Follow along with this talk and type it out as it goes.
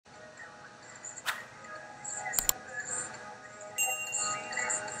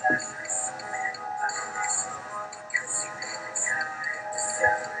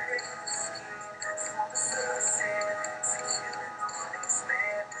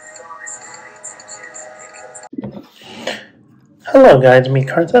Hello guys, me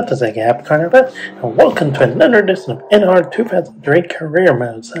Santos, aka Happy Carnival, and welcome to another edition of NR2003 Career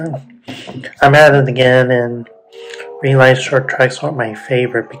Mode. So, I'm at it again, and realized short tracks aren't my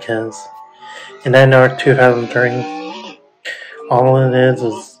favorite because in NR2003, all it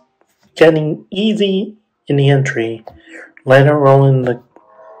is getting easy in the entry, let it roll in the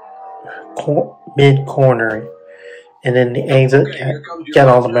mid corner, and then the exit, get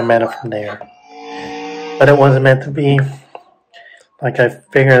all the momentum from there. But it wasn't meant to be. Like, I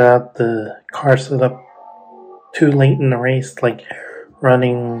figured out the car setup too late in the race, like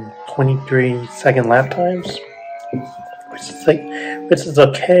running 23-second lap times, which is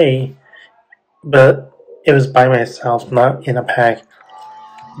okay, but it was by myself, not in a pack,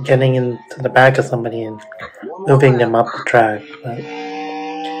 getting into the back of somebody and moving them up the track. But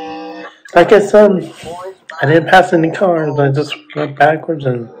like I said, I didn't pass any cars. I just went backwards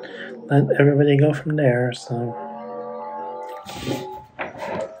and let everybody go from there. So.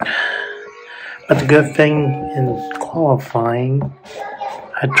 But the good thing in qualifying,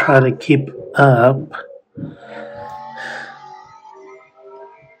 I try to keep up.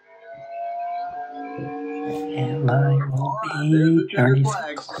 And I will be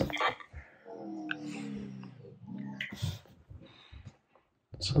 36.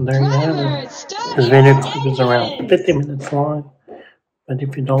 So there you have it. This video clip is around 50 minutes long. But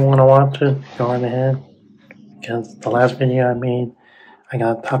if you don't want to watch it, go right ahead. Because the last video I made, I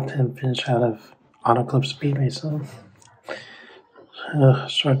got a top 10 finish out of Auto Club Speed Racing.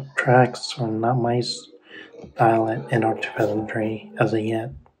 Short tracks are not my style at NR2003 as of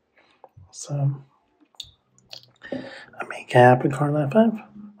yet. So, I make a happy Karlo 5.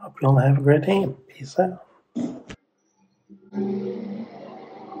 Hope you all have a great day. Peace out.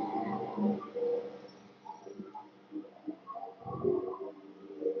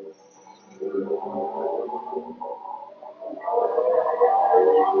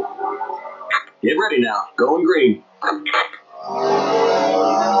 Get ready now. Going green.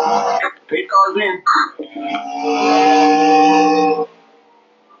 Paint cars in.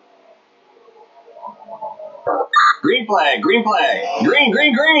 Green flag, green flag. Green,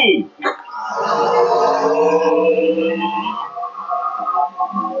 green, green.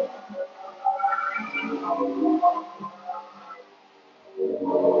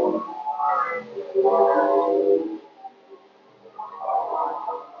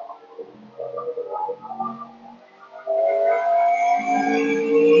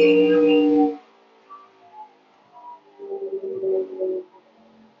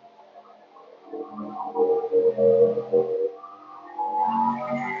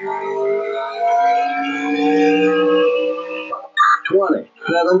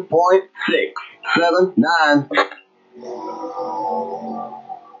 $27.679.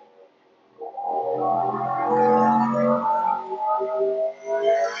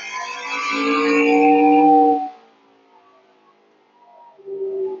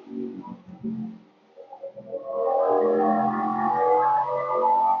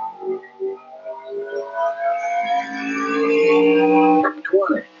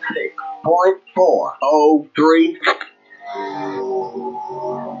 $26.403.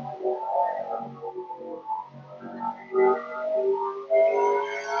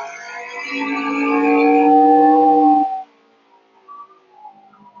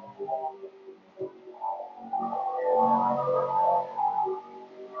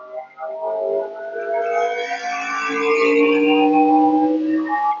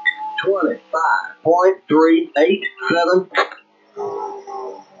 $25.387.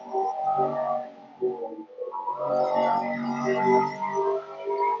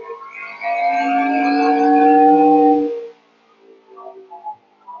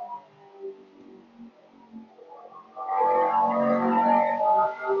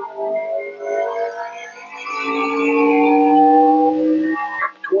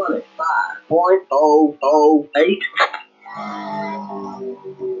 $25.008.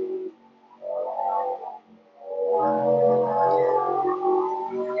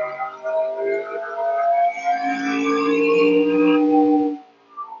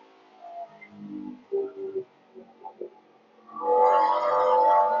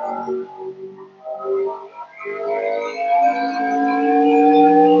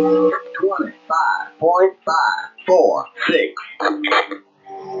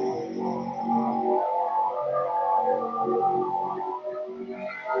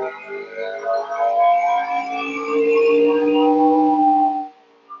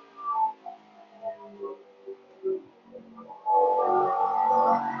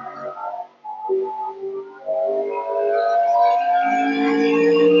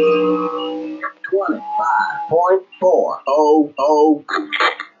 27.400.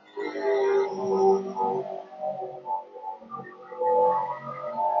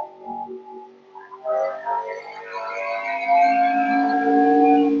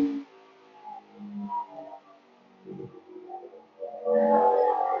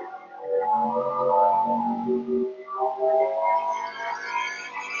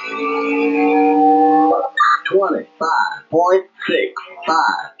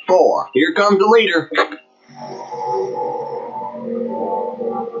 $25.654. Here comes the leader.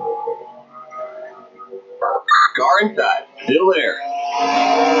 Car inside, still there.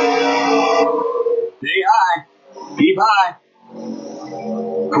 Stay high, keep high.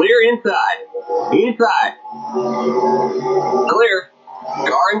 Clear inside, inside. Clear,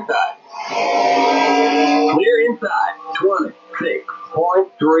 car inside. Clear inside,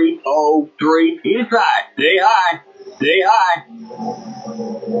 26.303. Inside, stay high, stay high.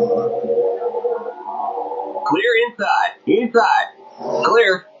 Clear inside, inside.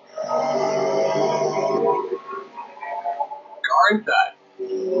 Clear. Car inside.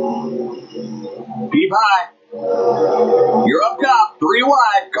 Keep high. You're up top, 3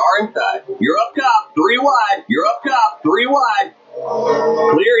 wide. Car inside. You're up top, 3 wide. You're up top, 3 wide.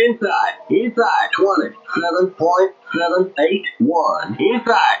 Clear inside. Inside, 27.781.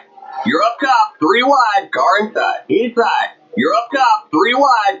 Inside. You're up top, 3 wide. Car inside. Inside. You're up top, 3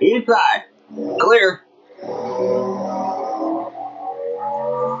 wide. Inside. Clear.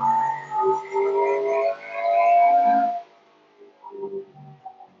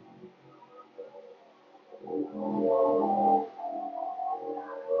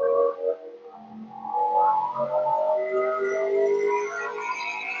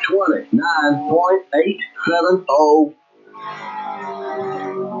 $29.870.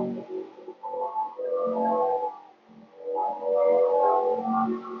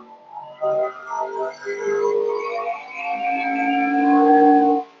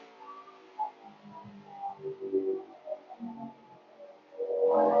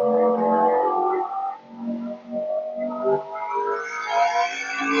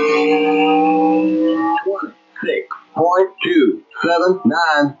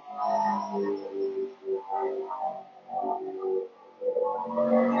 $26.279.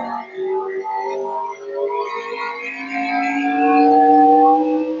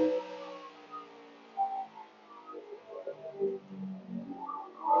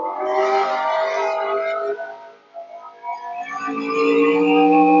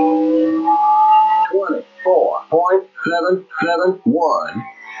 $24.771.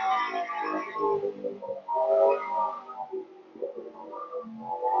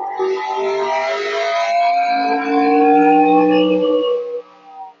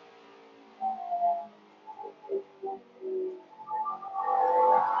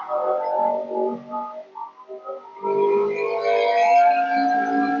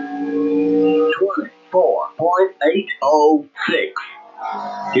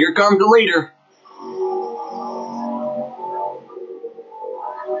 $24.806. Here comes the leader.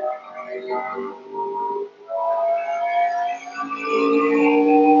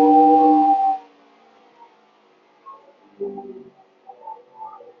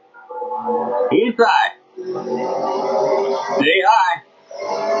 Inside. Stay high.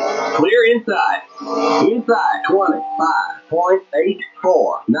 Clear inside. Inside.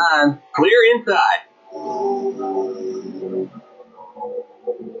 25.849. Clear inside.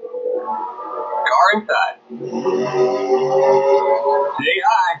 Car inside. Stay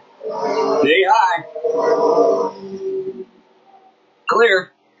high. Stay high. Clear.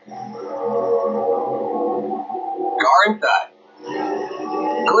 Car inside.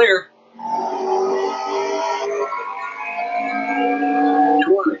 Clear.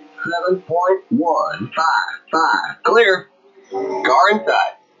 27.155. Clear. Car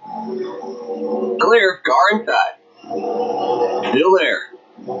inside. Clear. Car inside. Still there.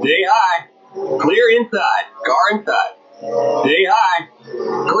 Stay high. Clear inside. Car inside. Stay high.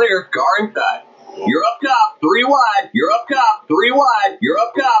 Clear. Car inside. You're up top, 3 wide. You're up top, 3 wide. You're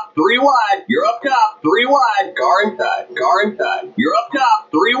up top, 3 wide. You're up top, 3 wide. Car inside. Car inside. You're up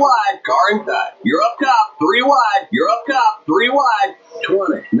top, 3 wide. Car inside. You're up top, 3 wide. You're up top, 3 wide.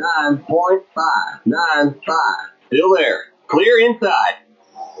 29.595. Still there. Clear inside.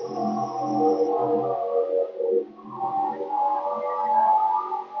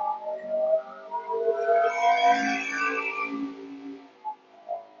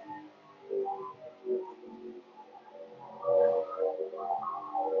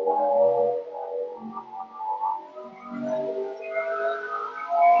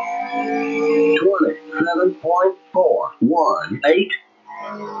 $27.418.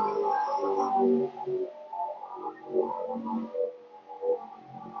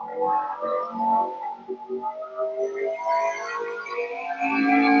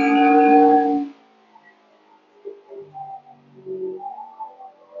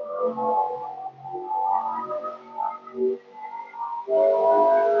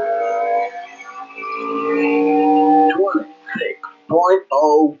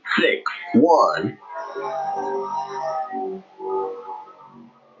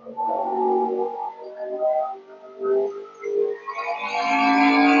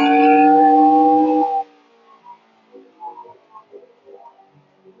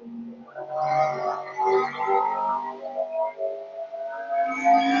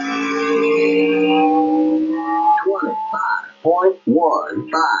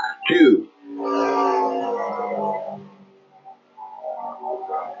 5.152.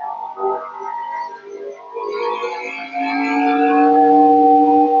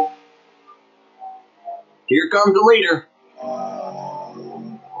 Here comes the leader.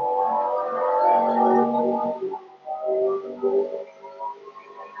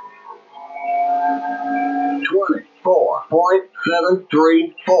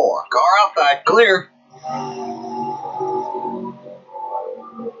 24.734. Car outside, clear.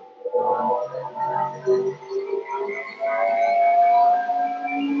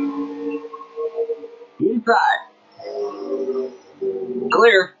 Inside.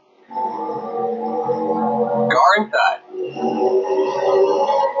 Clear. Car inside.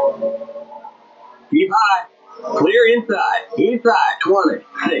 Keep high. Clear inside. Inside.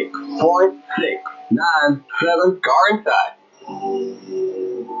 26.697. Car inside.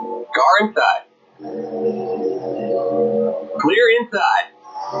 Car inside. Clear inside.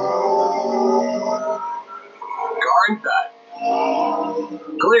 Car inside.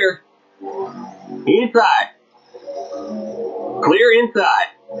 Clear. Inside. Clear inside.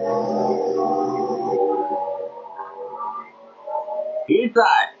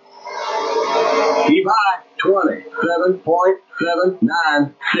 Inside. Keep high.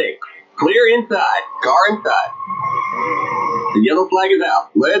 27.796. Clear inside. Car inside. The yellow flag is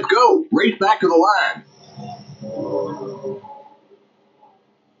out. Let's go. Race back to the line.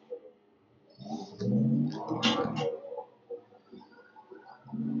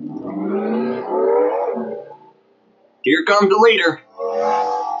 Here comes the leader.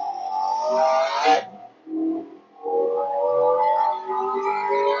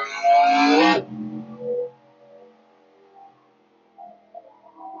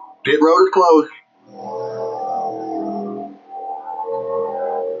 Pit road is closed.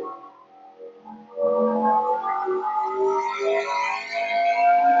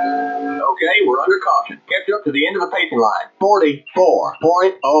 Okay, we're under caution. Catch up to the end of the pacing line.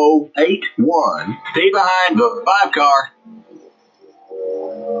 44.081. Stay behind the 5 car.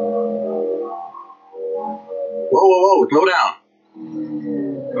 Whoa, whoa, whoa, slow down.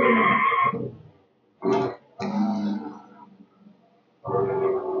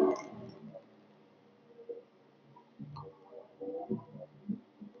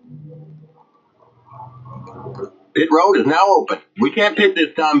 Pit road is now open. We can't pit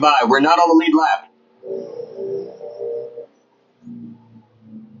this time by. We're not on the lead lap.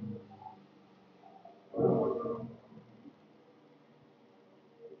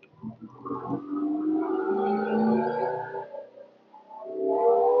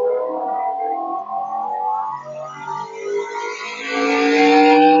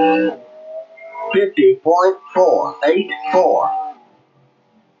 .484.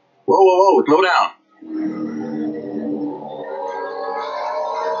 Whoa, whoa, whoa, slow down.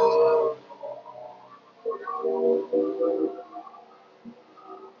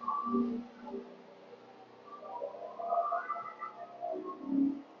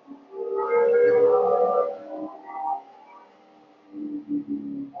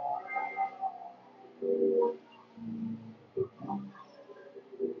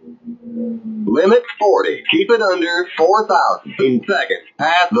 Limit 40. Keep it under 4,000 in seconds.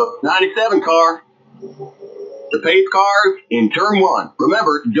 Pass the 97 car. The pace cars in turn 1.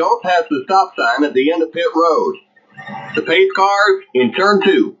 Remember, don't pass the stop sign at the end of pit road. The pace cars in turn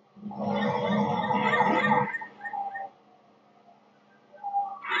 2.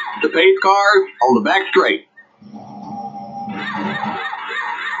 The pace cars on the back straight.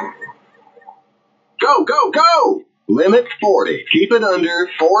 Go, go, go! Limit 40. Keep it under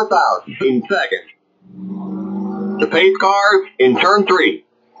 4,000 in seconds. The pace cars in turn 3.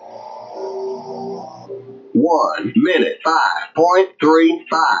 1 minute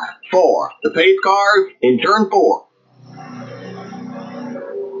 5.354. The pace cars in turn 4.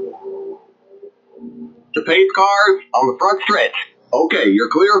 The pace cars on the front stretch. Okay, you're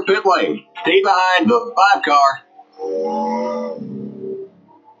clear of pit lane. Stay behind the 5 car.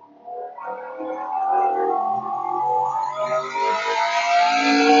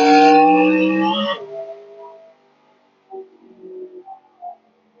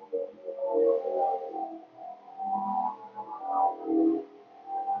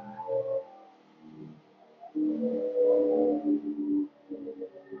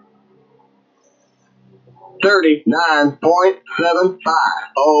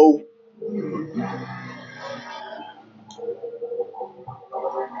 $39.750.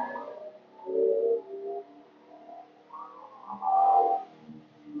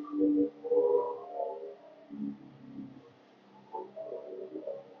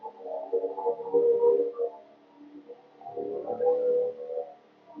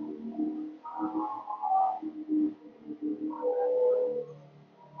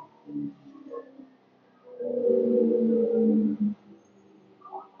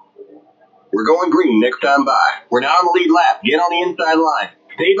 We're going green next time by. We're now on the lead lap. Get on the inside line.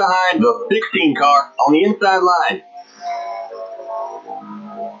 Stay behind the 16 car on the inside line.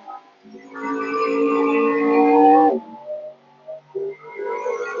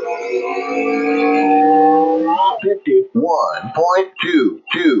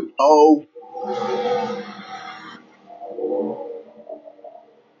 .220.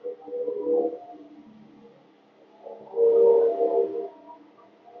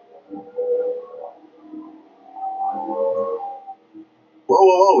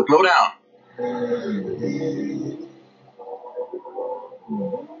 Whoa, slow down.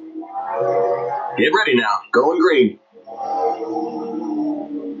 Get ready now, going green.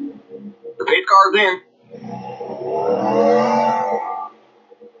 The pace car's in.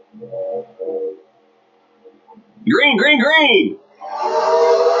 Green.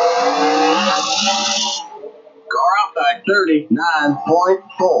 Car outside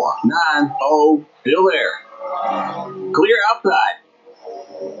 39.490, still there. Clear outside.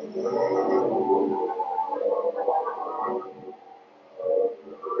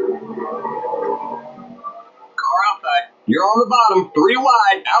 You're on the bottom, 3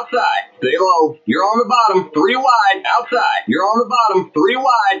 wide, outside. Stay low. You're on the bottom, 3 wide, outside. You're on the bottom, 3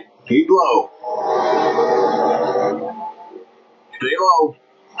 wide. Keep low. Stay low.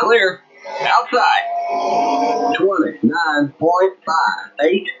 Clear. Outside.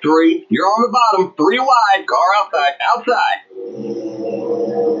 29.583. You're on the bottom, 3 wide. Car outside, outside.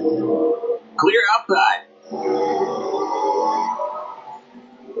 Clear outside.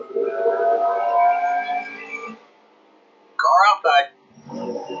 Car outside.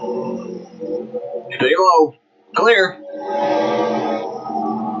 Stay low. Clear.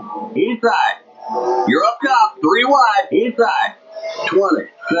 Inside. You're up top. 3 wide. Inside.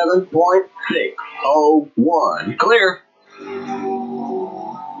 27.601. Clear.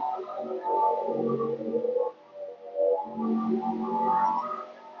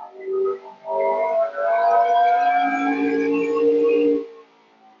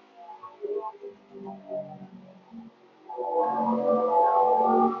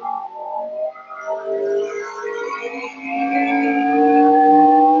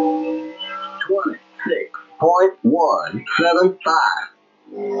 .175.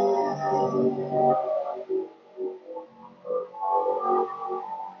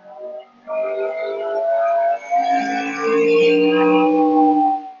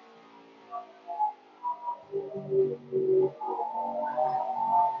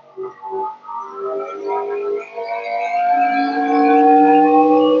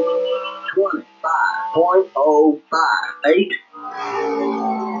 .058.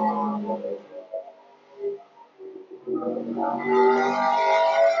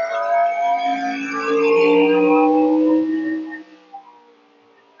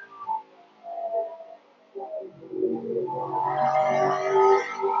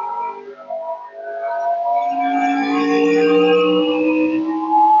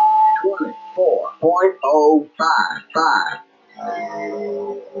 .055.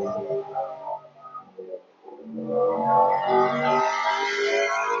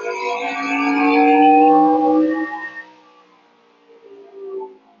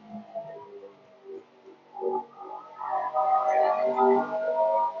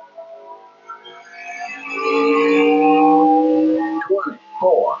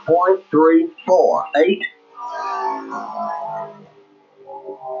 .348.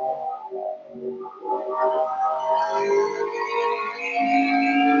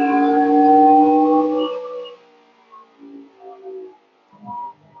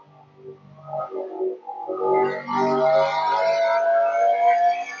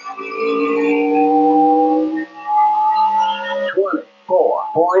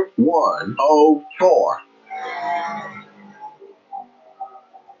 .104.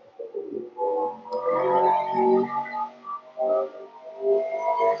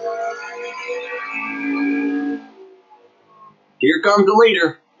 Here comes the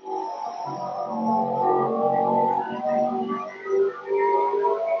leader.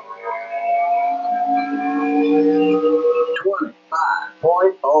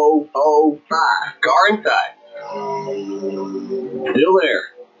 .505. Car inside. Still there.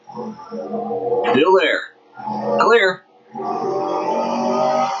 Still there. Clear.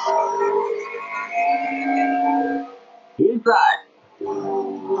 Inside.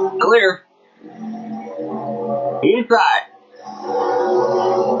 Clear. Inside.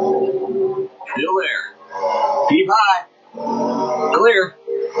 Still there. Keep high. Clear.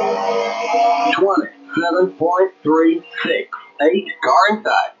 27.368. Car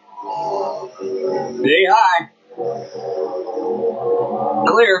inside. Stay high.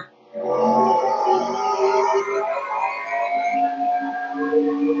 Clear.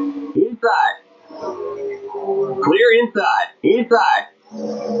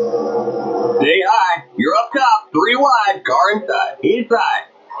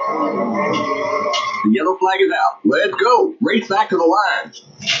 The yellow flag is out. Let's go. Race back to the line.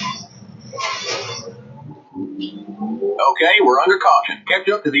 Okay, we're under caution. Catch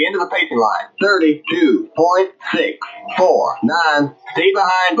up to the end of the pacing line. 32.649. Stay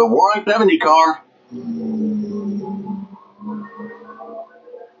behind the 170 car.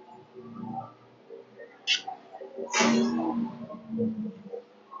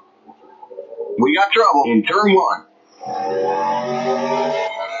 We got trouble in turn 1.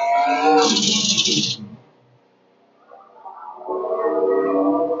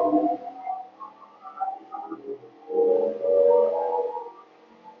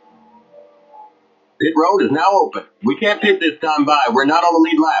 Pit road is now open. We can't pit this time by. We're not on the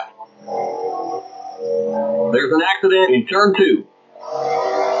lead lap. There's an accident in turn 2.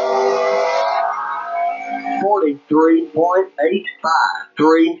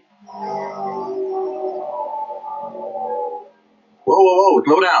 43.853. Whoa,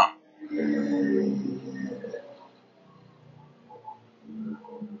 slow down.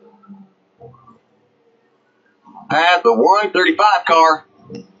 Pass the 135 car.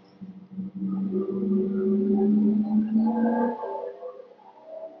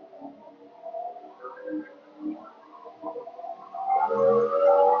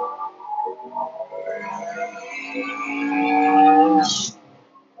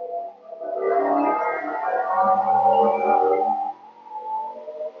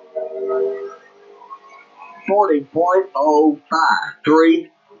 .053.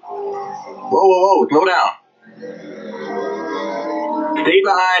 Whoa, slow down. Stay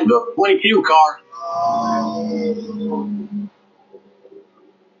behind the 22 car.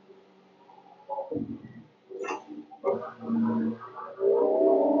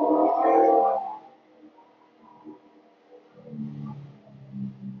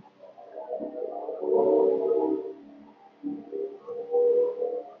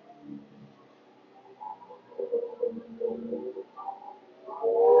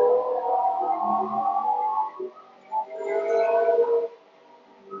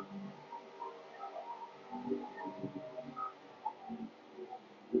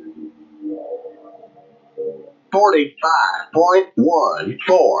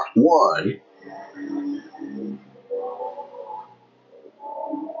 .45.141.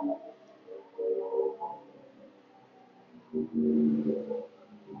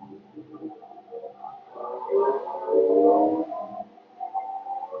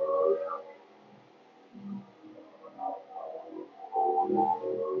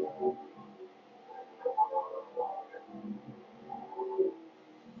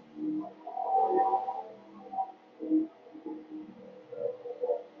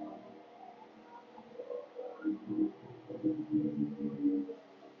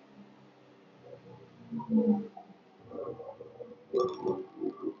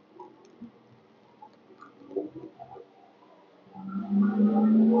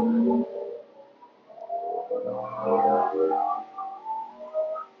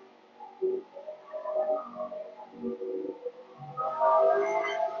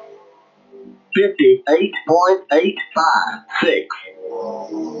 .58.856.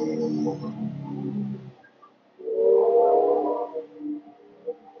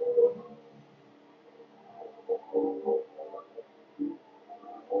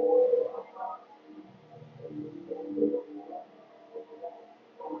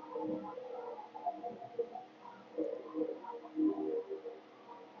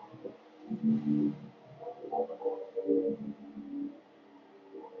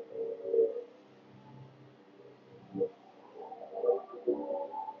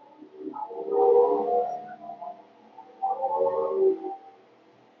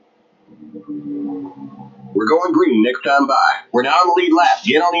 We're going green next time by. We're now on the lead lap.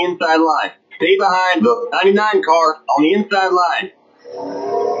 Get on the inside line. Stay behind the 99 car on the inside line.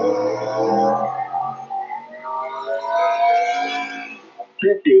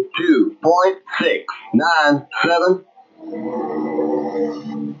 .52.697.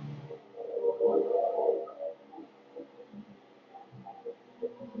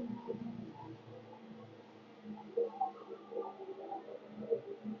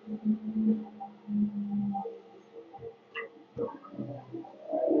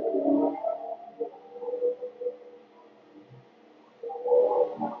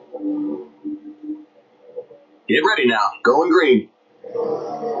 Get ready now. Going green.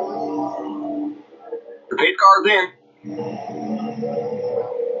 The pace car's in.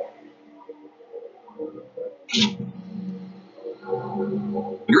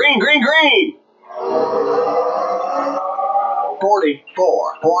 Green.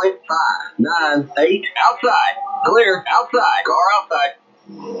 44.598. Outside. Clear. Outside. Car outside.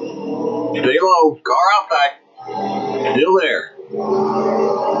 Stay low. Car outside. Still there.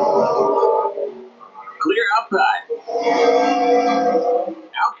 Clear outside.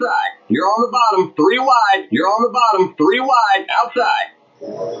 Outside. You're on the bottom. 3 wide. You're on the bottom. 3 wide. Outside.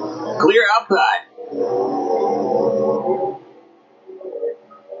 Clear outside.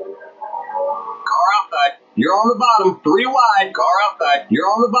 Car outside. You're on the bottom. 3 wide. Car outside. You're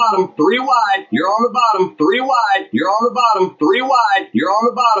on the bottom. 3 wide. You're on the bottom. 3 wide. You're on the bottom. 3 wide. You're on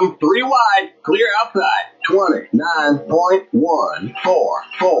the bottom. 3 wide. Clear outside.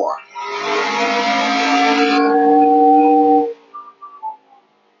 29.144.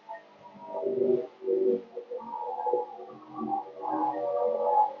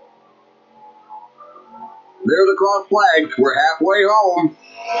 There's the cross flags. We're halfway home.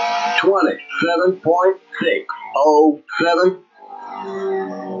 27.607.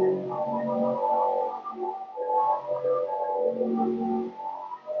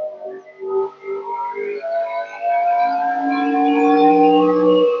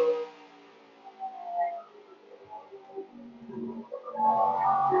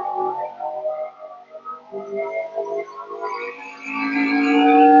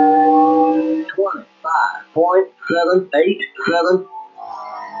 25.787.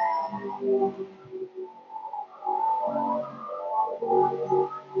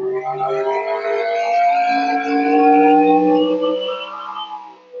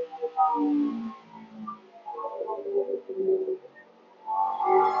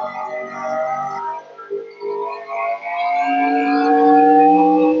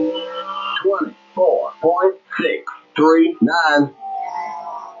 24.639.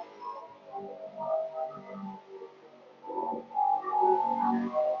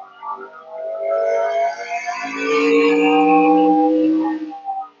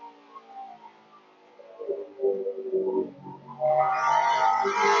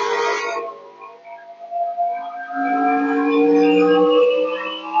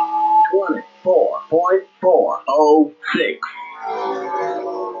 24.406.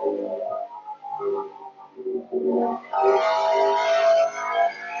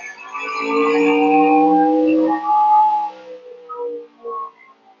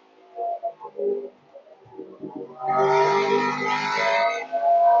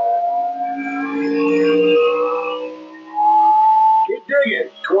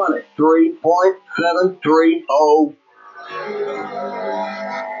 23.730.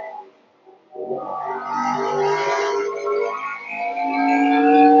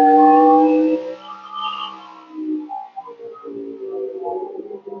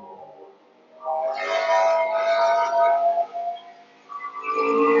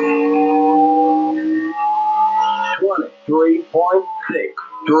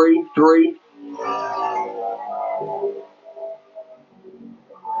 23.633.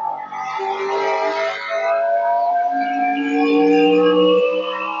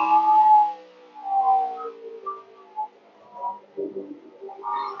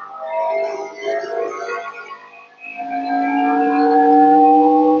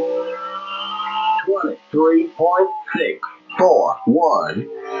 23.641.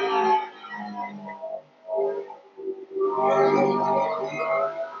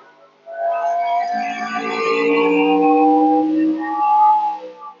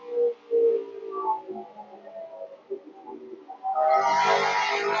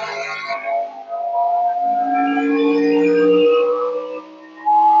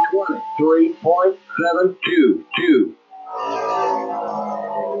 23.722.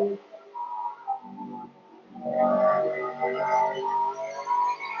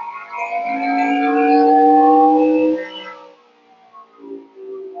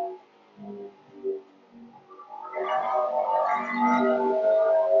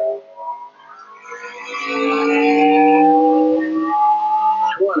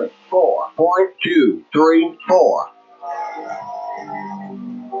 24.234.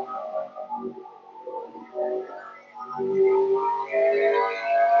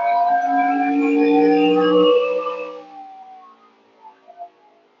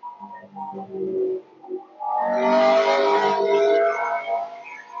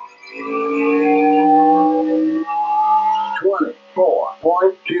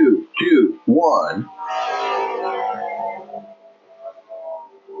 24.221.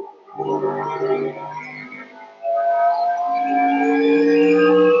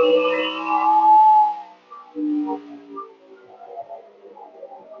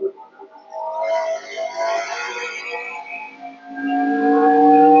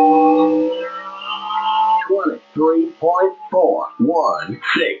 23.416.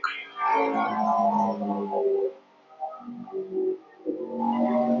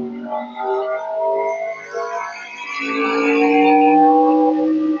 24.416.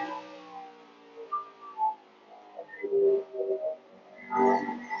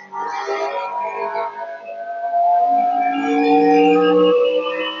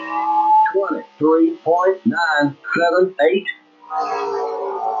 23.978.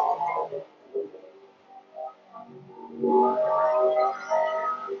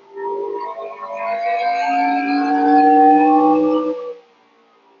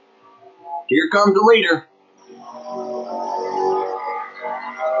 Here comes the leader.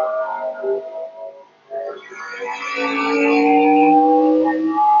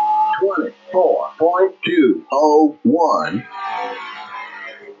 .201.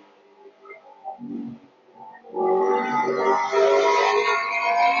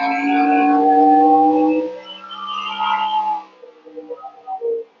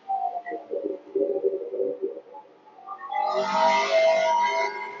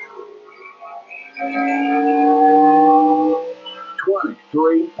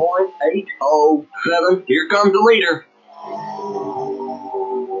 .807. Here comes the leader.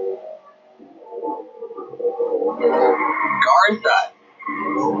 Car inside.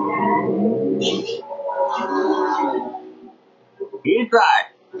 Inside.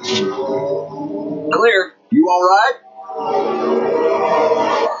 Clear. You all right?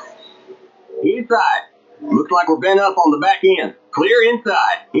 Inside. Looks like we're bent up on the back end. Clear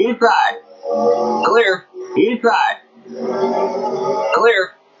inside. Inside. Clear. Inside.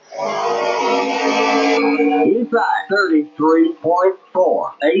 Clear. Inside.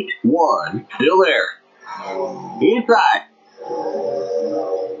 33.481. Still there. Inside.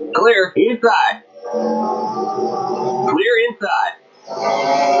 Clear. Inside. Clear inside.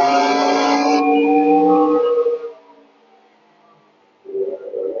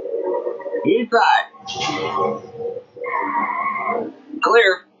 Inside.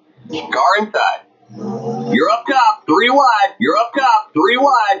 Clear. Car inside. You're up top. 3 wide. You're up top. 3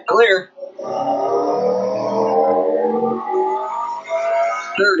 wide. Clear.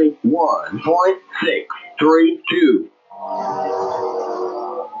 31.632.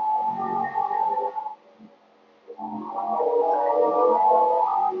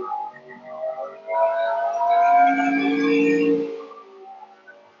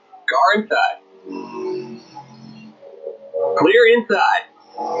 Car inside. Clear inside.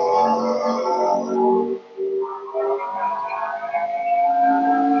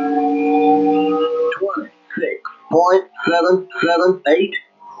 .778.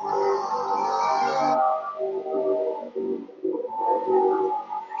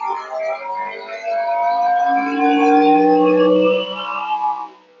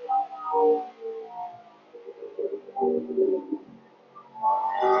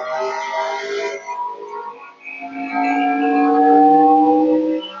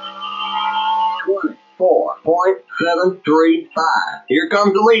 .735. Here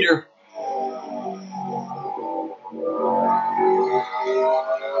comes the leader.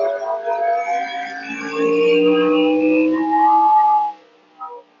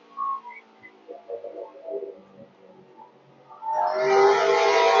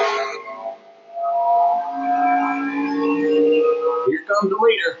 Here comes the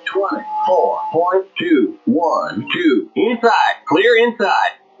leader. 24.212. Inside. Clear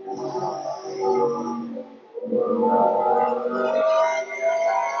inside.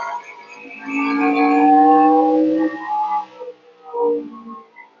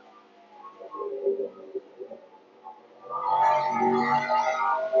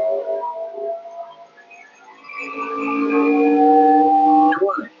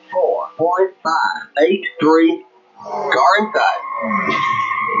 .583. Car inside.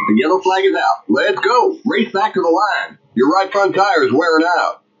 The yellow flag is out. Let's go. Race back to the line. Your right front tire is wearing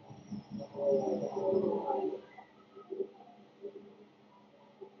out.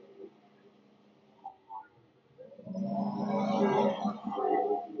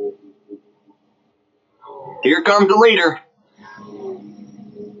 Here comes the leader.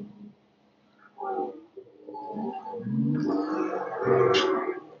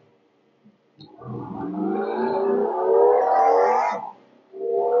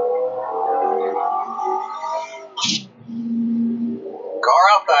 Car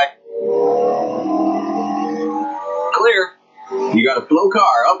outside. Clear. You got a slow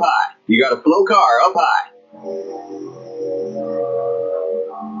car up high. You got a slow car up high.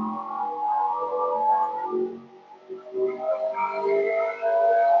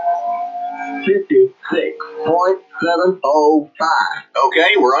 .56.705.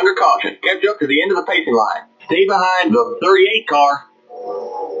 Okay, we're under caution. Catch up to the end of the pacing line. Stay behind the 38 car.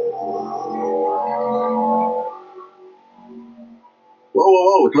 Whoa, whoa,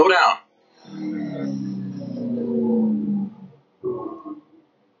 whoa, slow down.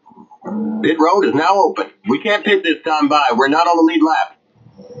 Pit road is now open. We can't pit this time by. We're not on the lead lap.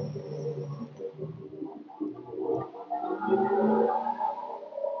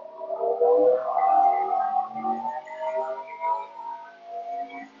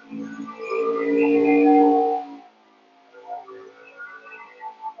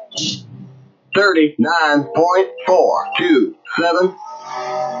 39.427.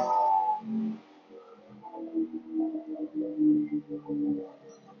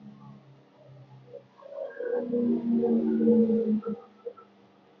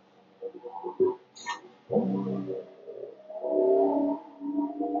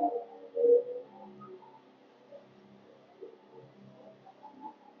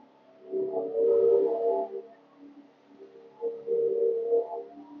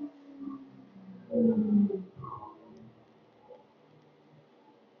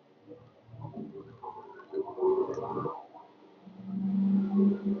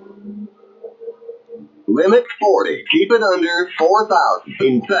 Limit 40. Keep it under 4,000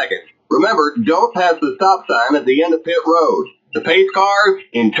 in seconds. Remember, don't pass the stop sign at the end of pit road. The pace cars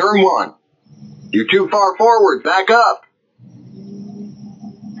in turn 1. You're too far forward. Back up.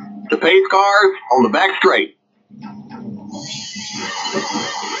 The pace cars on the back straight.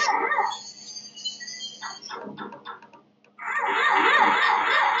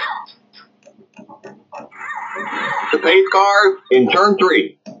 The pace cars in turn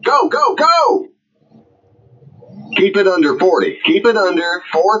 3. Go, go, go! Keep it under 40. Keep it under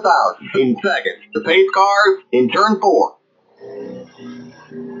 4,000 in seconds. The pace cars in turn 4.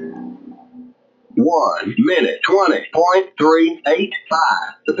 1 minute 20.385.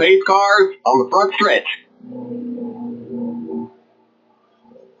 The pace cars on the front stretch.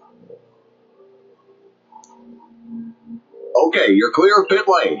 Okay, you're clear of pit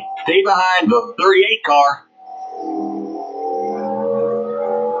lane. Stay behind the 38 car.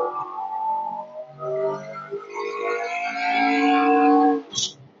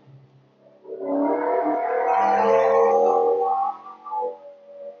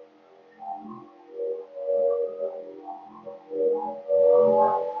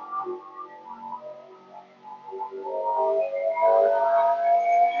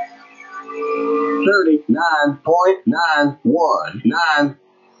 $39.919.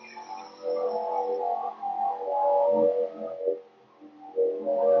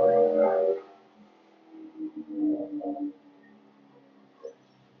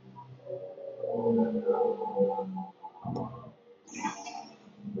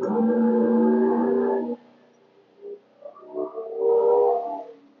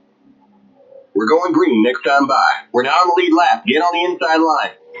 We're going green next time by. We're now on the lead lap. Get on the inside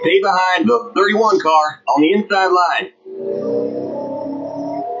line. Stay behind the 31 car on the inside line.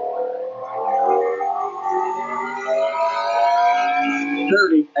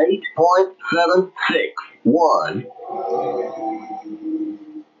 $38.761.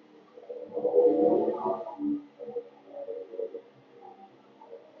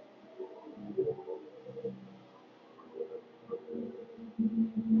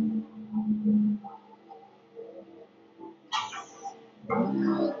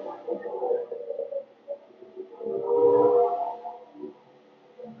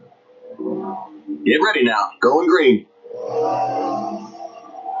 Get ready now. Going green.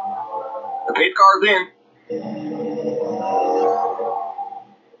 The pace car's in.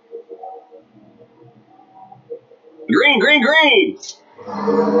 Green, green, green.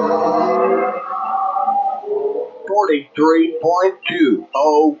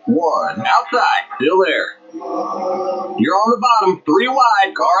 43.201. Outside. Still there. You're on the bottom. 3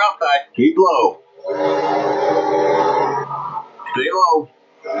 wide. Car outside. Keep low. Stay low.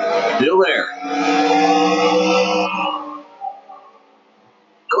 Still there.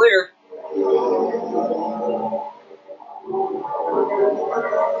 Clear.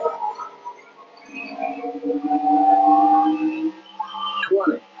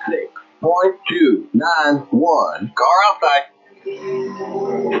 .291. Car outside.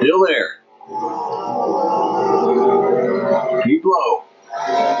 Still there. Keep low.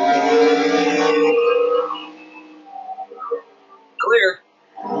 Clear.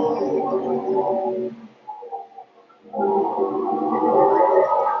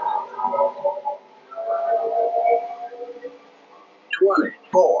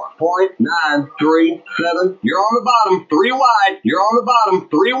 .937. You're on the bottom. 3 wide. You're on the bottom.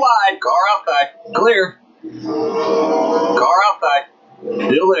 3 wide. Car outside. Clear. Car outside.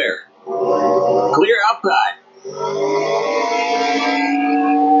 Still there. Clear outside.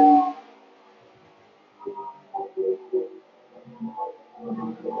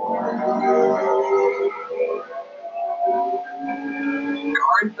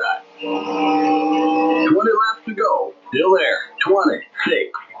 Car inside. 20 laps to go. Still there.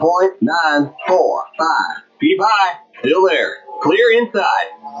 26.945. Keep high. Still there. Clear inside.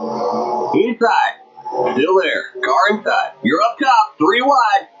 Inside. Still there. Car inside. You're up top. 3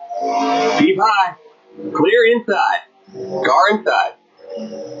 wide. Keep high. Clear inside. Car inside.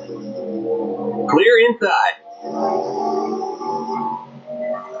 Clear inside.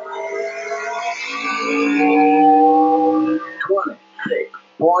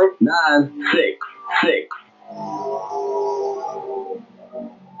 26.966.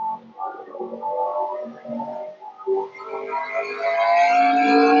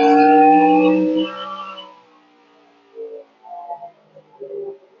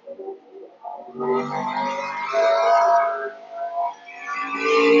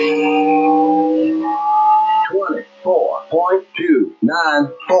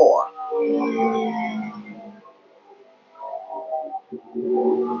 24.294.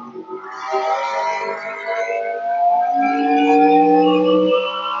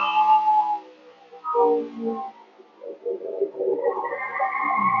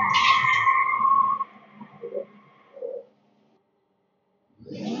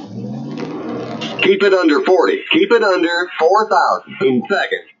 Keep it under 40. Keep it under 4,000 in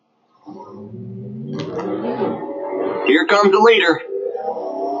seconds. Here comes the leader.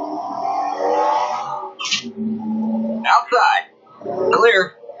 Outside.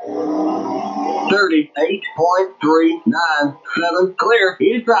 Clear. 38.397. Clear.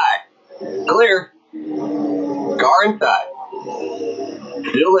 Inside. Clear. Car inside.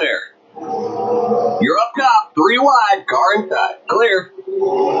 Still there. You're up top. 3 wide. Car inside. Clear.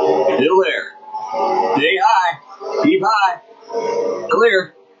 Still there. Stay high. Keep high.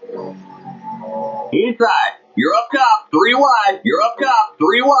 Clear. Inside. You're up top. 3 wide. You're up top.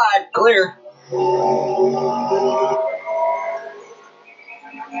 3 wide. Clear.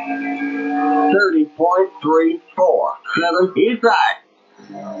 30.347. Inside.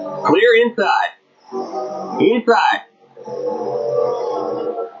 Clear inside. Inside.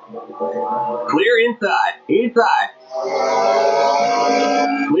 Clear inside. Inside.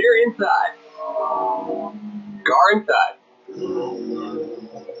 Clear inside. Car inside.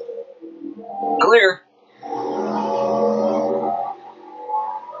 Clear.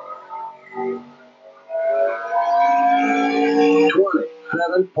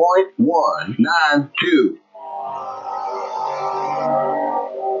 27.192.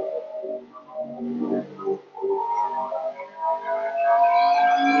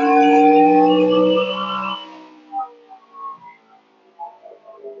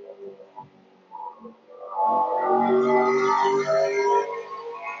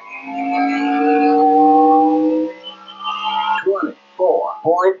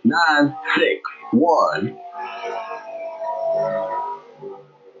 24.961.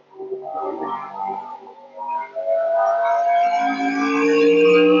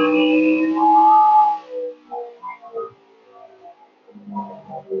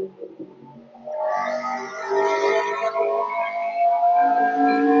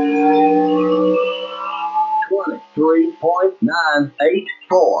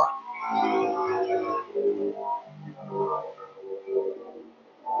 23.984.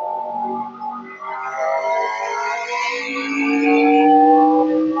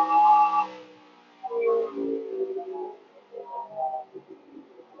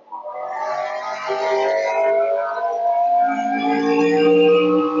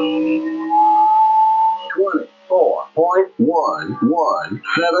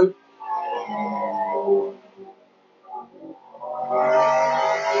 24.117.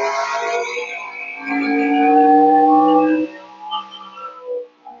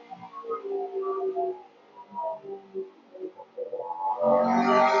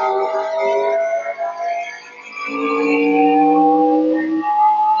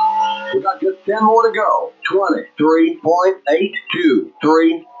 10 more to go.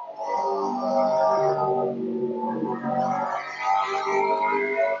 23.823.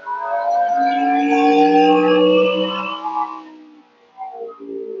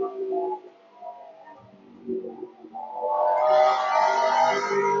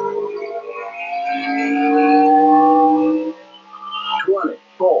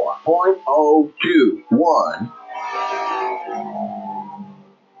 24.021.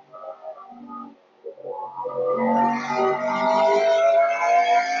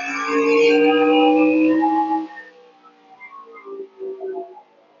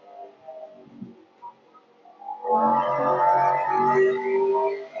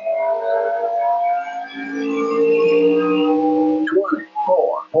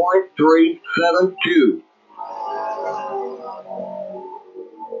 24.372.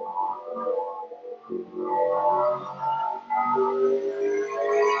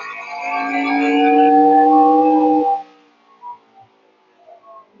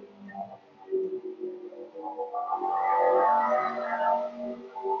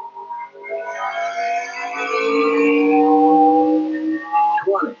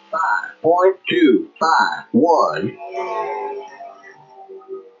 25.2.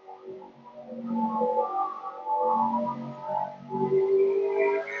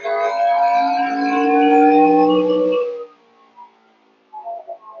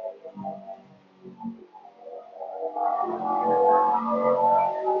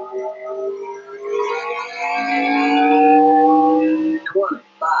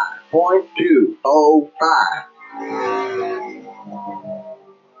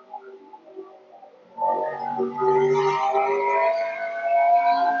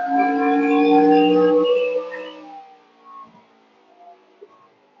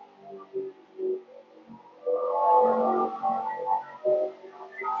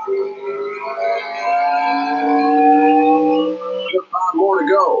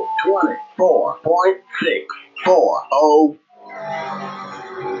 24.640.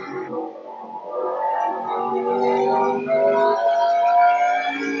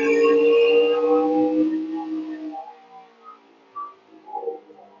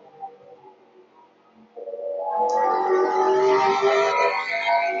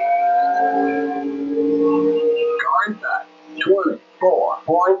 Guard that.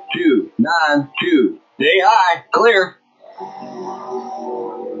 24.292. Stay high. Clear.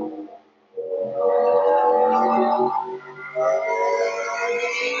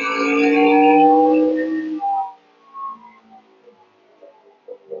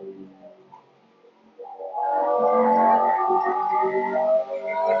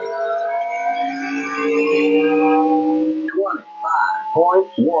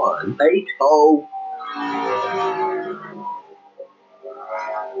 .180.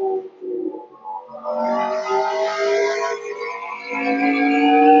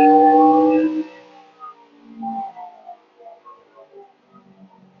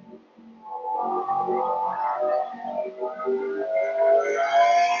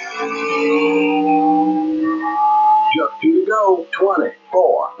 Just two to go.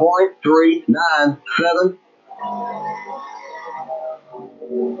 24.397.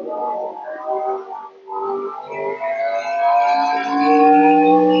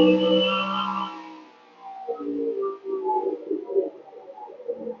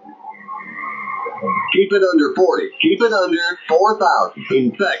 Keep it under 40. Keep it under 4,000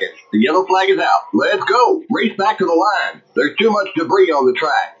 in seconds. The yellow flag is out. Let's go. Race back to the line. There's too much debris on the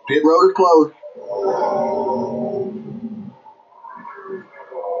track. Pit road is closed.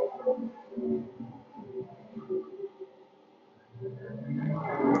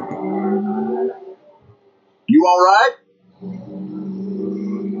 You all right?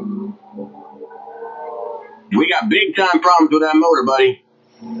 We got big time problems with that motor, buddy.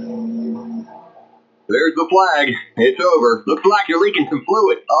 There's the flag. It's over. Looks like you're leaking some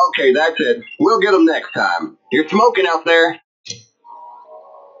fluid. Okay, that's it. We'll get them next time. You're smoking out there.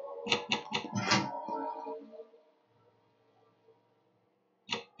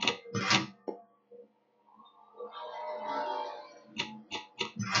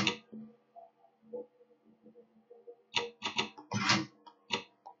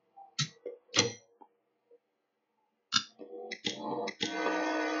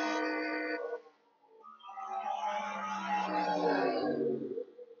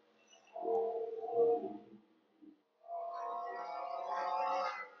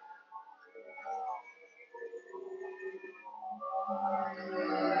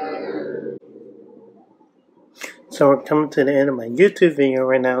 So we're coming to the end of my YouTube video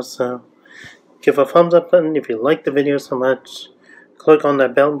right now, so give a thumbs up button if you like the video so much. Click on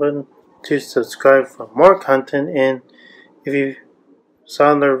that bell button to subscribe for more content, and if you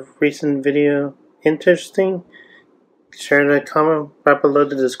saw the recent video interesting, share the comment right below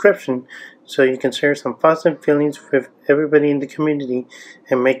the description so you can share some positive feelings with everybody in the community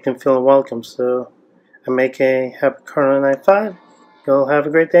and make them feel welcome. So I make a happy Karlo 95. You'll have a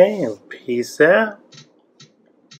great day and peace out.